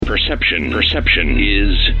Perception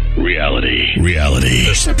is reality.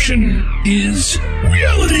 Perception is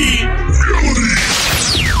reality.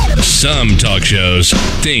 Some talk shows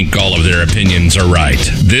think all of their opinions are right.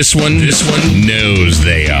 This one knows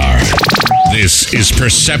they are. This is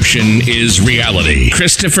Perception is Reality.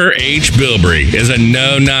 Christopher H. Bilbrey is a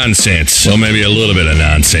no-nonsense, well, maybe a little bit of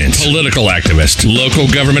nonsense, political activist, local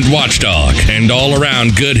government watchdog, and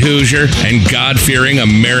all-around good Hoosier and God-fearing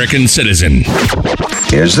American citizen.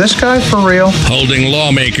 Is this guy for real? Holding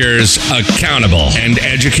lawmakers accountable and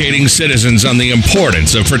educating citizens on the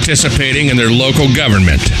importance of participating in their local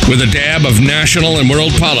government with a dab of national and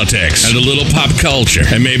world politics and a little pop culture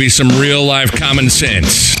and maybe some real-life common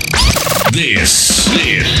sense. This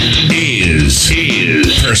is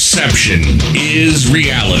Perception is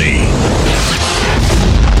Reality.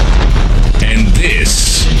 And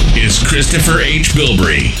this is Christopher H.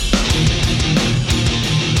 Bilbrey.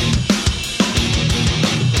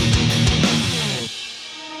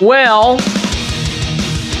 Well,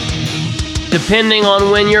 depending on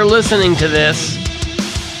when you're listening to this,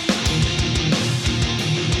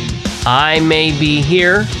 I may be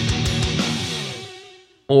here,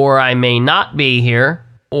 or I may not be here,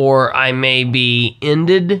 or I may be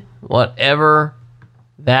ended, whatever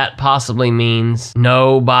that possibly means.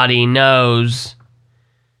 Nobody knows.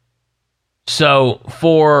 So,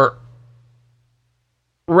 for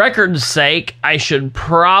record's sake, I should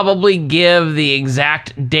probably give the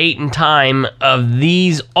exact date and time of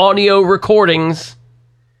these audio recordings.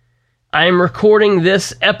 I'm recording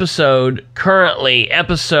this episode currently,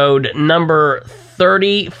 episode number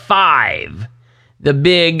 35, the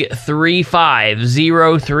big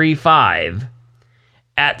 35035,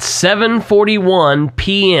 at 7:41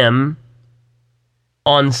 p.m.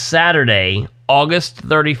 on Saturday, August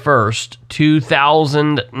 31st,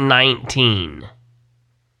 2019.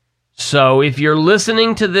 So if you're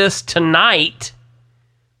listening to this tonight,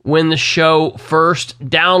 when the show first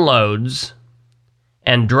downloads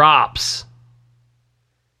and drops,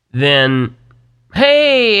 then,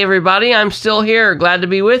 hey everybody, I'm still here, glad to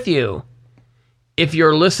be with you. If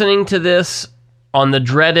you're listening to this on the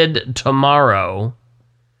dreaded tomorrow,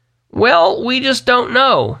 well, we just don't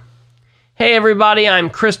know. Hey everybody, I'm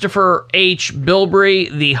Christopher H. Bilbrey,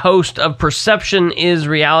 the host of Perception is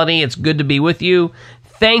Reality. It's good to be with you.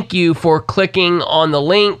 Thank you for clicking on the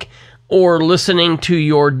link or listening to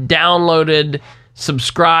your downloaded,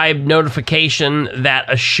 subscribed notification that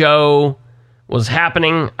a show was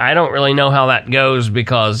happening. I don't really know how that goes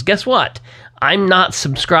because guess what? I'm not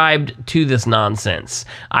subscribed to this nonsense.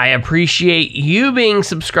 I appreciate you being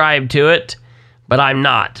subscribed to it, but I'm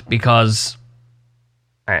not because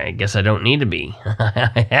I guess I don't need to be.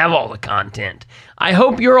 I have all the content. I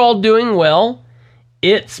hope you're all doing well.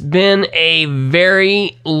 It's been a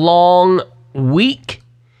very long week.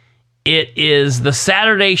 It is the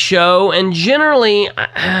Saturday show, and generally,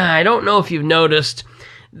 I don't know if you've noticed,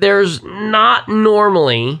 there's not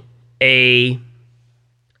normally a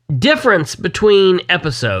difference between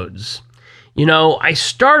episodes. You know, I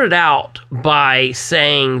started out by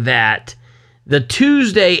saying that the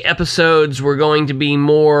Tuesday episodes were going to be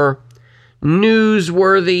more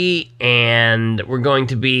newsworthy and we're going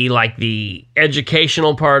to be like the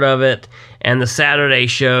educational part of it, and the Saturday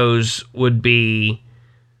shows would be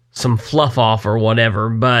some fluff off or whatever,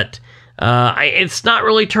 but it's not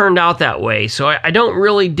really turned out that way, so I don't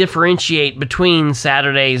really differentiate between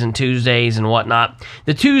Saturdays and Tuesdays and whatnot.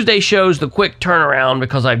 The Tuesday show's the quick turnaround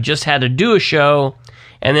because I've just had to do a show,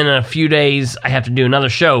 and then in a few days I have to do another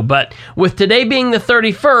show, but with today being the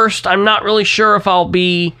 31st, I'm not really sure if I'll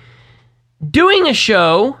be doing a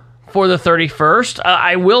show for the 31st.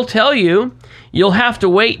 I will tell you, you'll have to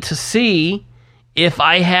wait to see if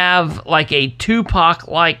I have like a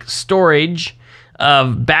Tupac-like storage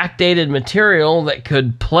of backdated material that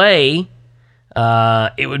could play.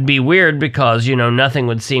 It would be weird because, you know, nothing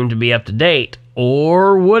would seem to be up to date.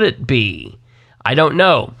 Or would it be? I don't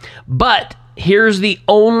know. But here's the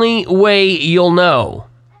only way you'll know.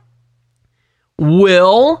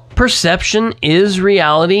 Will Perception is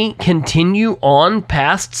Reality continue on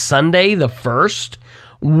past Sunday the 1st?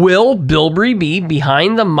 Will Bilbrey be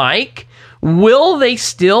behind the mic? Will they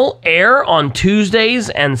still air on Tuesdays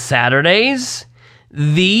and Saturdays?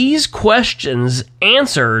 These questions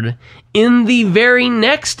answered in the very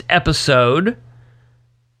next episode, ...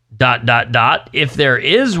 if there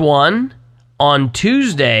is one, on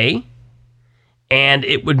Tuesday, and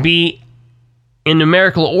it would be in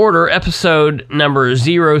numerical order, episode number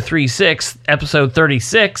 036, episode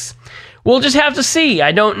 36. We'll just have to see.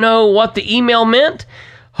 I don't know what the email meant.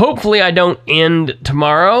 Hopefully I don't end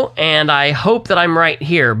tomorrow, and I hope that I'm right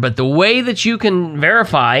here. But the way that you can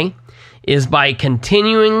verify is by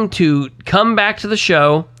continuing to come back to the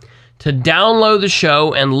show, to download the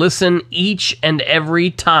show and listen each and every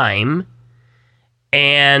time,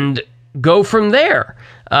 and go from there.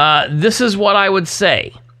 This is what I would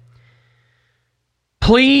say.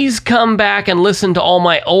 Please come back and listen to all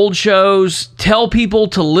my old shows. Tell people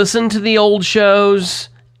to listen to the old shows,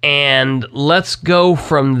 and let's go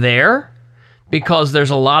from there, because there's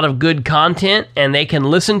a lot of good content, and they can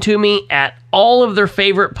listen to me at all of their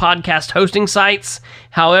favorite podcast hosting sites.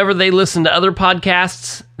 However they listen to other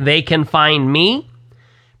podcasts, they can find me.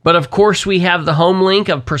 But of course, we have the home link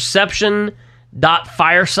of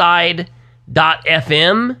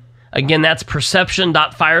perception.fireside.fm. Again, that's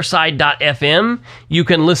perception.fireside.fm. You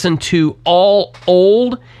can listen to all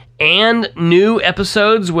old and new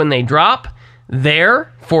episodes when they drop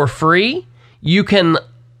there for free. You can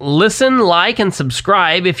listen, like, and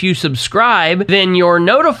subscribe. If you subscribe, then you're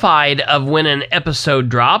notified of when an episode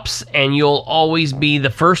drops, and you'll always be the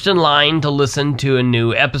first in line to listen to a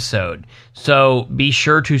new episode. So be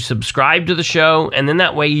sure to subscribe to the show, and then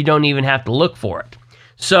that way you don't even have to look for it.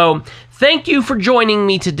 So thank you for joining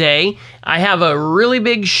me today. I have a really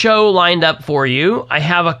big show lined up for you. I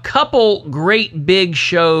have a couple great big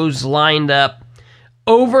shows lined up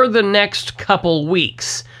over the next couple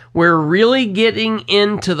weeks. We're really getting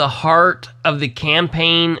into the heart of the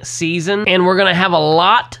campaign season, and we're going to have a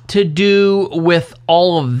lot to do with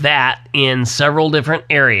all of that in several different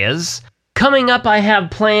areas. Coming up, I have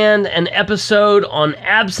planned an episode on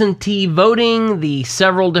absentee voting, the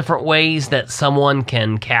several different ways that someone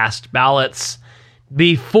can cast ballots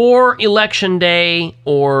before Election Day,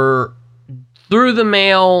 or through the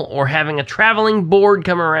mail, or having a traveling board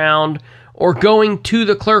come around, or going to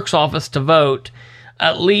the clerk's office to vote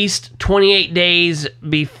at least 28 days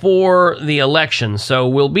before the election. So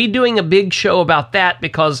we'll be doing a big show about that,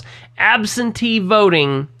 because absentee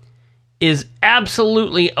voting is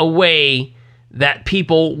absolutely a way that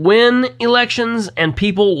people win elections and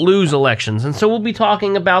people lose elections. And so we'll be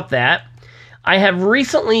talking about that. I have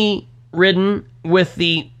recently ridden with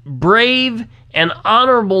the brave and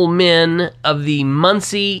honorable men of the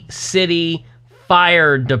Muncie City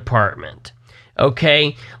Fire Department.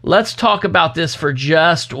 Okay, let's talk about this for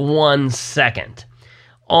just 1 second.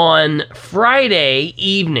 On Friday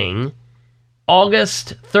evening,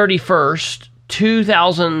 August 31st,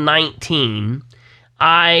 2019,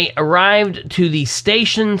 I arrived to the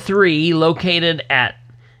Station 3 located at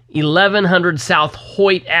 1100 South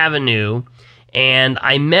Hoyt Avenue, and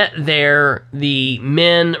I met there the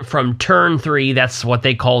men from Turn 3. That's what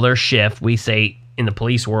they call their shift. We say in the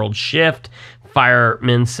police world shift.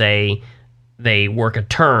 Firemen say they work a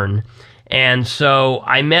turn. And so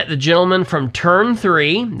I met the gentleman from Turn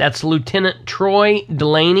 3. That's Lieutenant Troy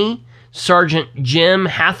Delaney, Sergeant Jim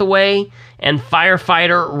Hathaway, and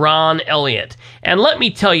firefighter Ron Elliott. And let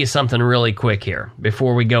me tell you something really quick here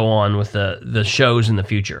before we go on with the shows in the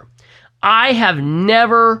future. I have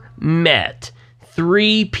never met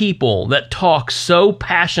 3 people that talk so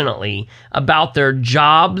passionately about their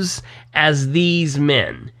jobs as these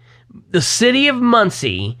men. The city of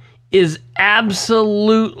Muncie is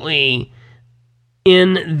absolutely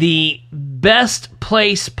in the best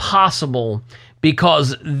place possible,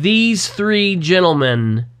 because these 3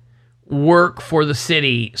 gentlemen work for the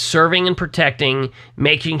city, serving and protecting,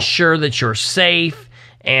 making sure that you're safe,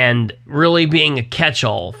 and really being a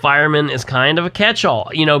catch-all. Fireman is kind of a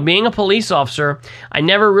catch-all. You know, being a police officer, I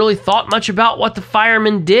never really thought much about what the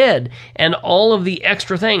firemen did and all of the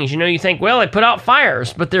extra things. You know, you think, well, they put out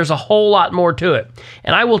fires, but there's a whole lot more to it.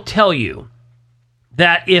 And I will tell you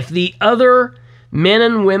that if the other men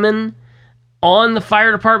and women on the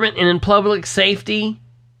fire department and in public safety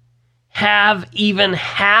have even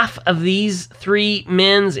half of these 3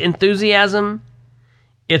 men's enthusiasm,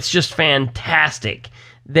 it's just fantastic.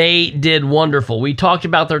 They did wonderful. We talked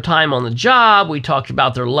about their time on the job. We talked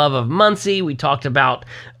about their love of Muncie. We talked about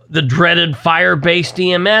the dreaded fire-based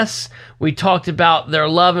EMS. We talked about their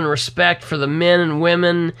love and respect for the men and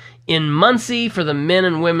women in Muncie, for the men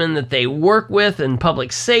and women that they work with in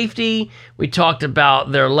public safety. We talked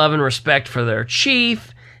about their love and respect for their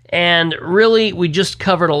chief. And really, we just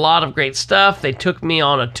covered a lot of great stuff. They took me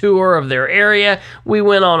on a tour of their area. We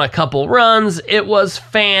went on a couple runs. It was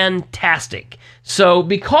fantastic. So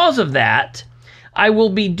because of that, I will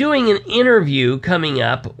be doing an interview coming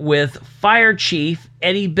up with Fire Chief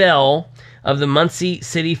Eddie Bell of the Muncie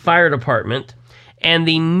City Fire Department and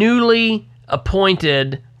the newly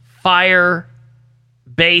appointed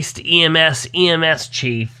fire-based EMS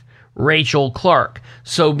chief, Rachel Clark.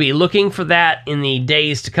 So be looking for that in the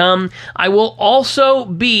days to come. I will also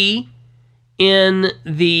be in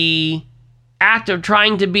the act of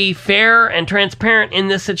trying to be fair and transparent in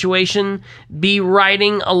this situation, be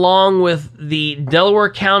riding along with the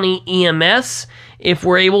Delaware County EMS. If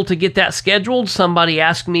we're able to get that scheduled, somebody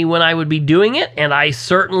asked me when I would be doing it, and I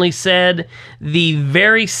certainly said the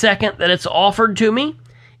very second that it's offered to me.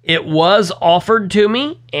 It was offered to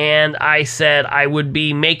me, and I said I would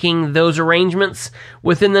be making those arrangements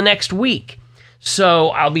within the next week. So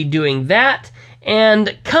I'll be doing that.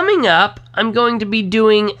 And coming up, I'm going to be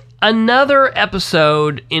doing another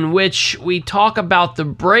episode in which we talk about the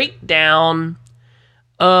breakdown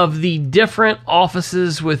of the different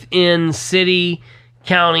offices within city,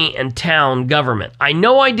 county, and town government. I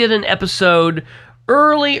know I did an episode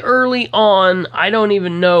early on. I don't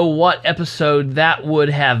even know what episode that would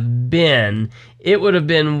have been. It would have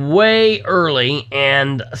been way early,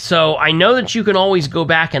 and so I know that you can always go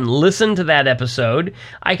back and listen to that episode.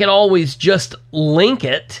 I can always just link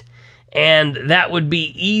it, and that would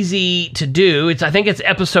be easy to do. I think it's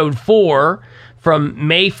episode 4 from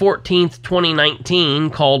May 14th, 2019,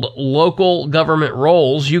 called Local Government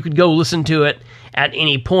Roles. You could go listen to it at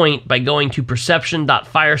any point by going to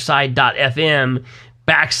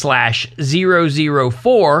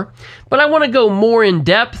perception.fireside.fm/004. But I want to go more in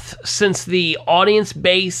depth since the audience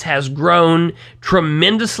base has grown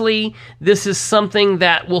tremendously. This is something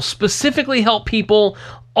that will specifically help people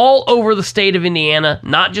all over the state of Indiana,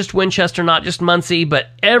 not just Winchester, not just Muncie,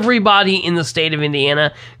 but everybody in the state of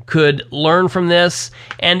Indiana could learn from this.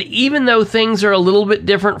 And even though things are a little bit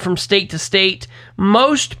different from state to state,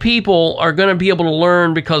 most people are going to be able to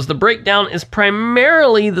learn because the breakdown is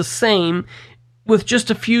primarily the same with just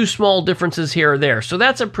a few small differences here or there. So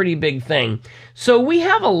that's a pretty big thing. So we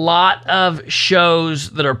have a lot of shows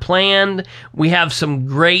that are planned. We have some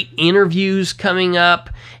great interviews coming up,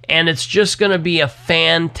 and it's just going to be a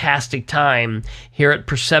fantastic time here at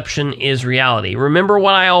Perception is Reality. Remember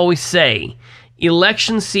what I always say,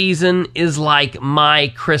 election season is like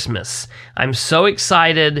my Christmas. I'm so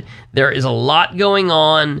excited. There is a lot going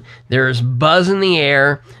on. There's buzz in the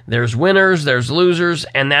air. There's winners, there's losers,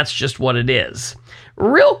 and that's just what it is.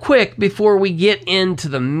 Real quick, before we get into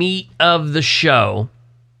the meat of the show,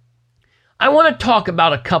 I want to talk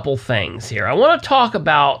about a couple things here. I want to talk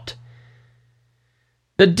about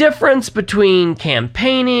the difference between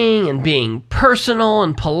campaigning and being personal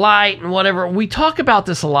and polite and whatever. We talk about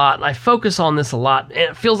this a lot, and I focus on this a lot, and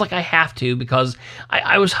it feels like I have to because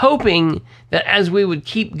I was hoping that as we would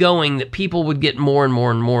keep going that people would get more and more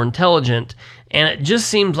and more intelligent, and it just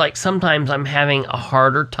seems like sometimes I'm having a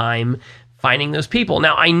harder time finding those people.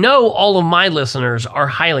 Now, I know all of my listeners are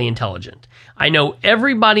highly intelligent. I know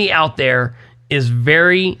everybody out there is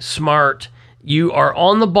very smart. You are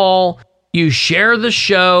on the ball. You share the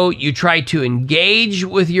show. You try to engage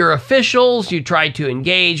with your officials. You try to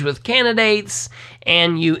engage with candidates,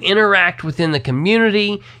 and you interact within the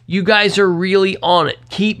community. You guys are really on it.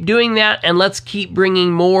 Keep doing that, and let's keep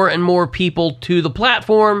bringing more and more people to the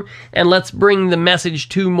platform, and let's bring the message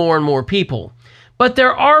to more and more people. But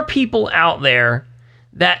there are people out there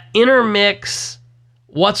that intermix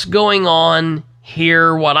what's going on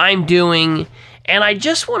here, what I'm doing, and I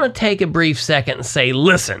just want to take a brief second and say,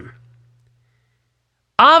 listen,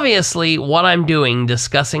 obviously what I'm doing,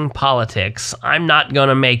 discussing politics, I'm not going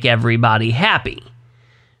to make everybody happy.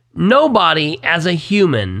 Nobody as a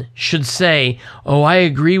human should say, oh, I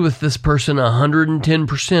agree with this person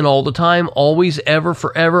 110% all the time, always, ever,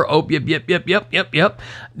 forever. Oh, yep.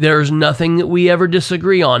 There's nothing that we ever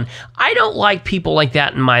disagree on. I don't like people like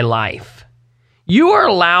that in my life. You are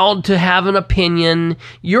allowed to have an opinion.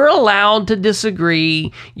 You're allowed to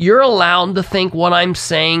disagree. You're allowed to think what I'm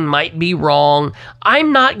saying might be wrong.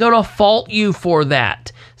 I'm not going to fault you for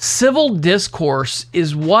that. Civil discourse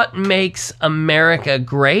is what makes America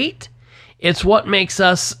great. It's what makes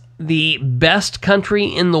us the best country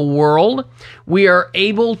in the world. We are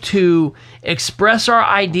able to express our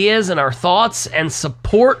ideas and our thoughts and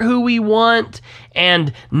support who we want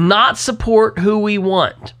and not support who we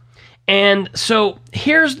want. And so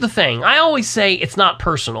here's the thing. I always say it's not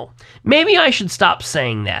personal. Maybe I should stop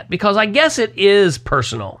saying that because I guess it is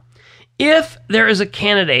personal. If there is a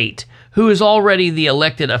candidate who is already the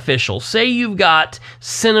elected official, say you've got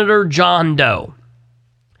Senator John Doe,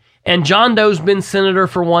 and John Doe's been senator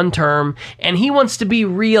for one term, and he wants to be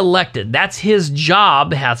reelected. That's his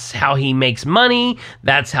job. That's how he makes money.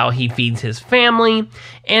 That's how he feeds his family.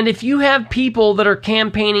 And if you have people that are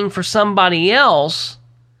campaigning for somebody else,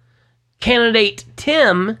 candidate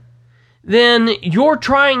Tim, then you're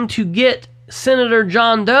trying to get Senator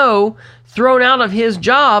John Doe thrown out of his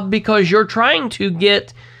job because you're trying to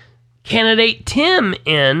get candidate Tim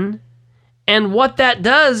in, and what that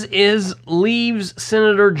does is leaves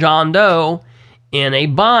Senator John Doe in a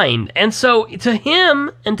bind. And so to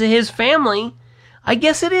him and to his family, I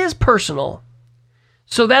guess it is personal.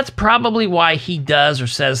 So that's probably why he does or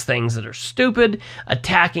says things that are stupid,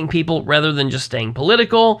 attacking people rather than just staying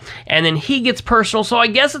political. And then he gets personal. So I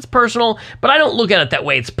guess it's personal, but I don't look at it that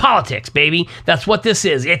way. It's politics, baby. That's what this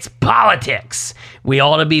is. It's politics. We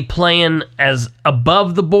ought to be playing as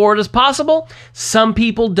above the board as possible. Some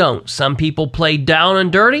people don't. Some people play down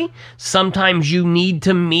and dirty. Sometimes you need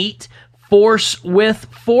to meet force with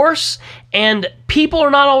force, and people are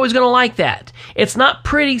not always going to like that. It's not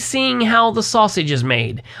pretty seeing how the sausage is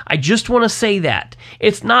made. I just want to say that.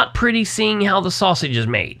 It's not pretty seeing how the sausage is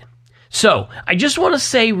made. So, I just want to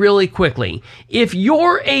say really quickly, if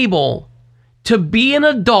you're able to be an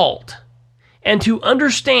adult and to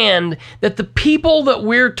understand that the people that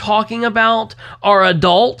we're talking about are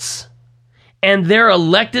adults, and they're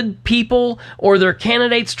elected people, or they're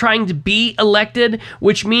candidates trying to be elected,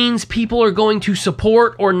 which means people are going to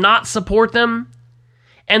support or not support them.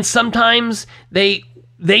 And sometimes they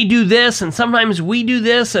do this, and sometimes we do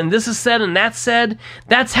this, and this is said and that's said.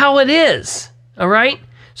 That's how it is, all right?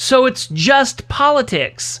 So it's just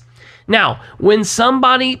politics. Now, when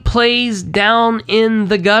somebody plays down in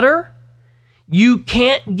the gutter, you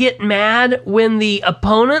can't get mad when the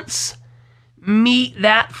opponents meet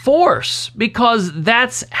that force, because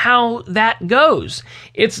that's how that goes.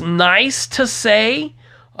 It's nice to say,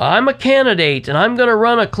 I'm a candidate and I'm going to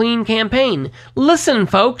run a clean campaign. Listen,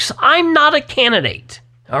 folks, I'm not a candidate,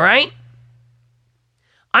 all right?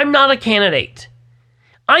 I'm not a candidate.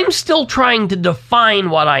 I'm still trying to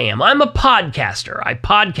define what I am. I'm a podcaster. I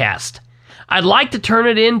podcast. I'd like to turn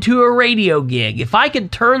it into a radio gig. If I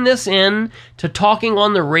could turn this in to talking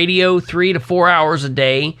on the radio 3 to 4 hours a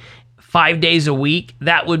day, 5 days a week,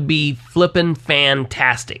 that would be flippin'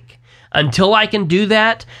 fantastic. Until I can do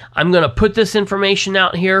that, I'm going to put this information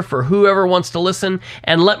out here for whoever wants to listen.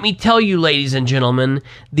 And let me tell you, ladies and gentlemen,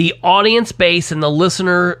 the audience base and the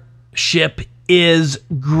listenership is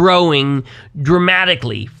growing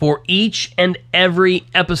dramatically for each and every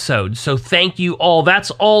episode. So thank you all.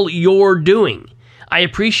 That's all you're doing. I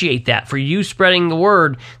appreciate that, for you spreading the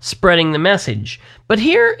word, spreading the message. But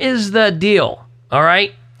here is the deal, all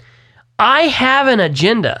right? I have an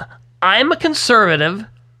agenda. I'm a conservative,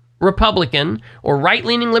 Republican, or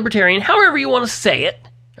right-leaning libertarian, however you want to say it,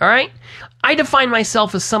 all right? I define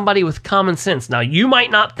myself as somebody with common sense. Now, you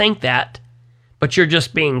might not think that, but you're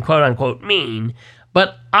just being quote-unquote mean,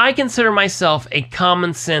 but I consider myself a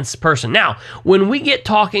common sense person. Now, when we get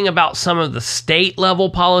talking about some of the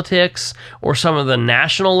state-level politics or some of the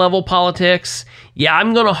national-level politics, yeah,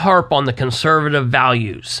 I'm going to harp on the conservative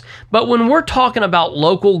values. But when we're talking about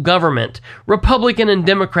local government, Republican and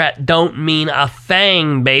Democrat don't mean a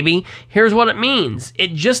thing, baby. Here's what it means.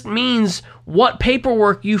 It just means what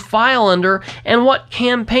paperwork you file under and what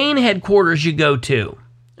campaign headquarters you go to.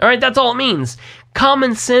 All right, that's all it means.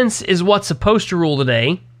 Common sense is what's supposed to rule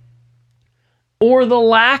today, or the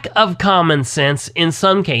lack of common sense in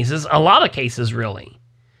some cases, a lot of cases really.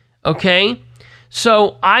 Okay?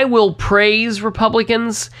 So I will praise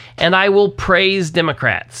Republicans and I will praise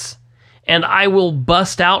Democrats. And I will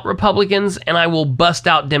bust out Republicans and I will bust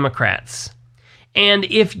out Democrats. And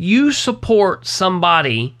if you support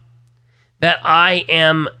somebody that I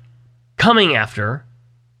am coming after,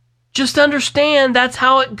 just understand that's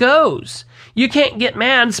how it goes. You can't get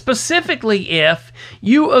mad, specifically if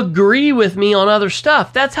you agree with me on other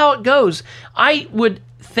stuff. That's how it goes. I would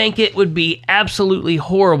think it would be absolutely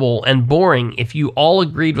horrible and boring if you all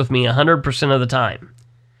agreed with me 100% of the time.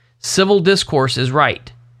 Civil discourse is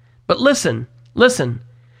right. But listen,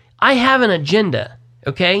 I have an agenda,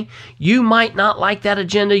 okay? You might not like that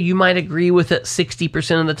agenda. You might agree with it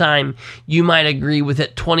 60% of the time. You might agree with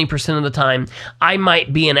it 20% of the time. I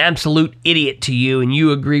might be an absolute idiot to you and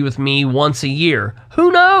you agree with me once a year.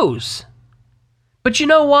 Who knows? But you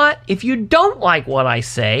know what? If you don't like what I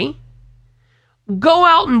say, go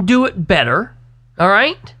out and do it better, all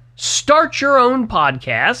right? Start your own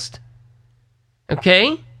podcast,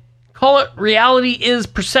 okay? Call it Reality is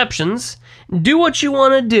Perceptions. Do what you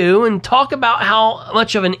want to do and talk about how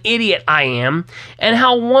much of an idiot I am and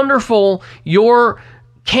how wonderful your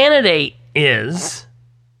candidate is.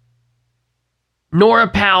 Nora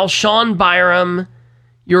Powell, Sean Byram,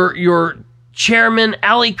 your chairman,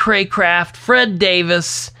 Ali Craycraft, Fred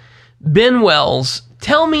Davis, Ben Wells.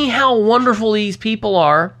 Tell me how wonderful these people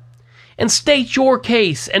are and state your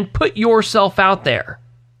case and put yourself out there.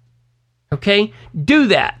 Okay? Do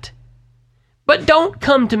that. But don't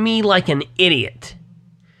come to me like an idiot.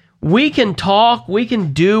 We can talk, we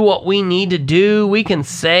can do what we need to do, we can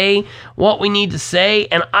say what we need to say,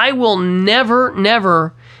 and I will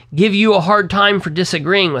never give you a hard time for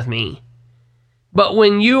disagreeing with me. But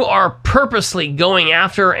when you are purposely going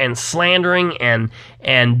after and slandering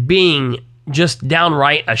and being just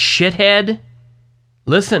downright a shithead,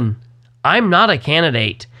 listen, I'm not a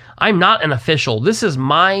candidate. I'm not an official. This is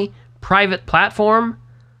my private platform.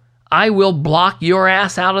 I will block your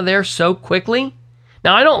ass out of there so quickly.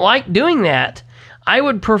 Now, I don't like doing that. I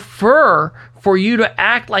would prefer for you to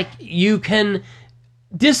act like you can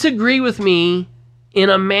disagree with me in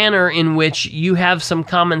a manner in which you have some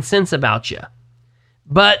common sense about you.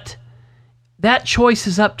 But that choice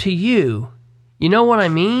is up to you. You know what I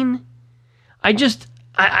mean?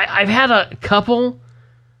 I've had a couple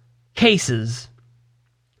cases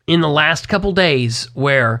in the last couple days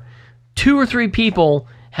where 2 or 3 people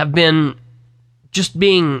have been just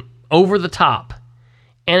being over the top.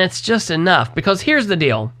 And it's just enough, because here's the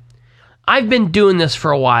deal. I've been doing this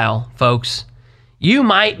for a while, folks. You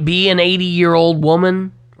might be an 80-year-old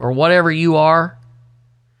woman or whatever you are,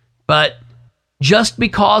 but just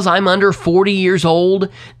because I'm under 40 years old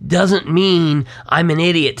doesn't mean I'm an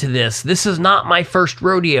idiot to this. This is not my first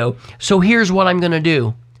rodeo. So here's what I'm going to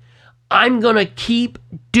do. I'm going to keep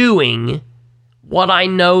doing what I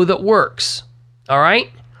know that works. All right?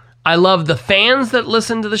 I love the fans that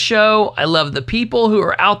listen to the show. I love the people who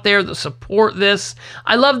are out there that support this.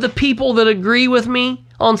 I love the people that agree with me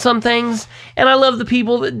on some things, and I love the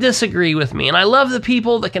people that disagree with me. And I love the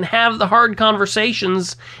people that can have the hard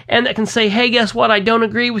conversations and that can say, hey, guess what? I don't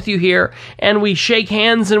agree with you here. And we shake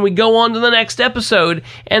hands and we go on to the next episode,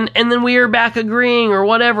 and then we are back agreeing or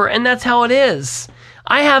whatever. And that's how it is.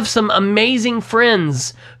 I have some amazing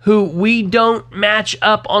friends who we don't match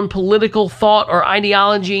up on political thought or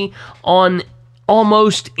ideology on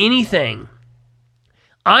almost anything.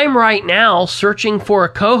 I'm right now searching for a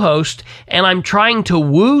co-host, and I'm trying to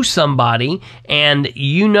woo somebody, and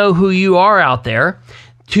you know who you are out there,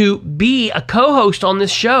 to be a co-host on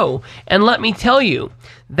this show. And let me tell you,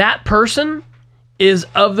 that person is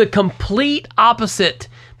of the complete opposite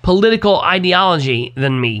political ideology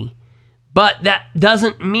than me. But that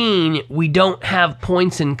doesn't mean we don't have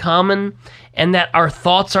points in common and that our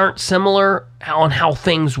thoughts aren't similar on how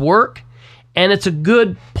things work. And it's a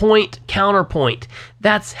good point counterpoint.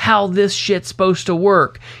 That's how this shit's supposed to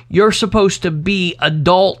work. You're supposed to be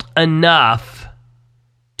adult enough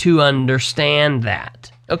to understand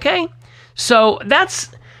that. Okay? So that's,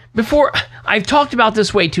 before, I've talked about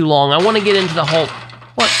this way too long. I want to get into the whole,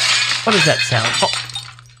 what does that sound? Oh,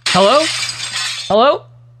 hello? Hello?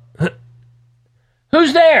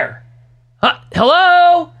 Who's there?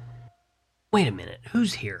 Hello? Wait a minute.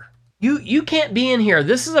 Who's here? You can't be in here.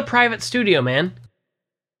 This is a private studio, man.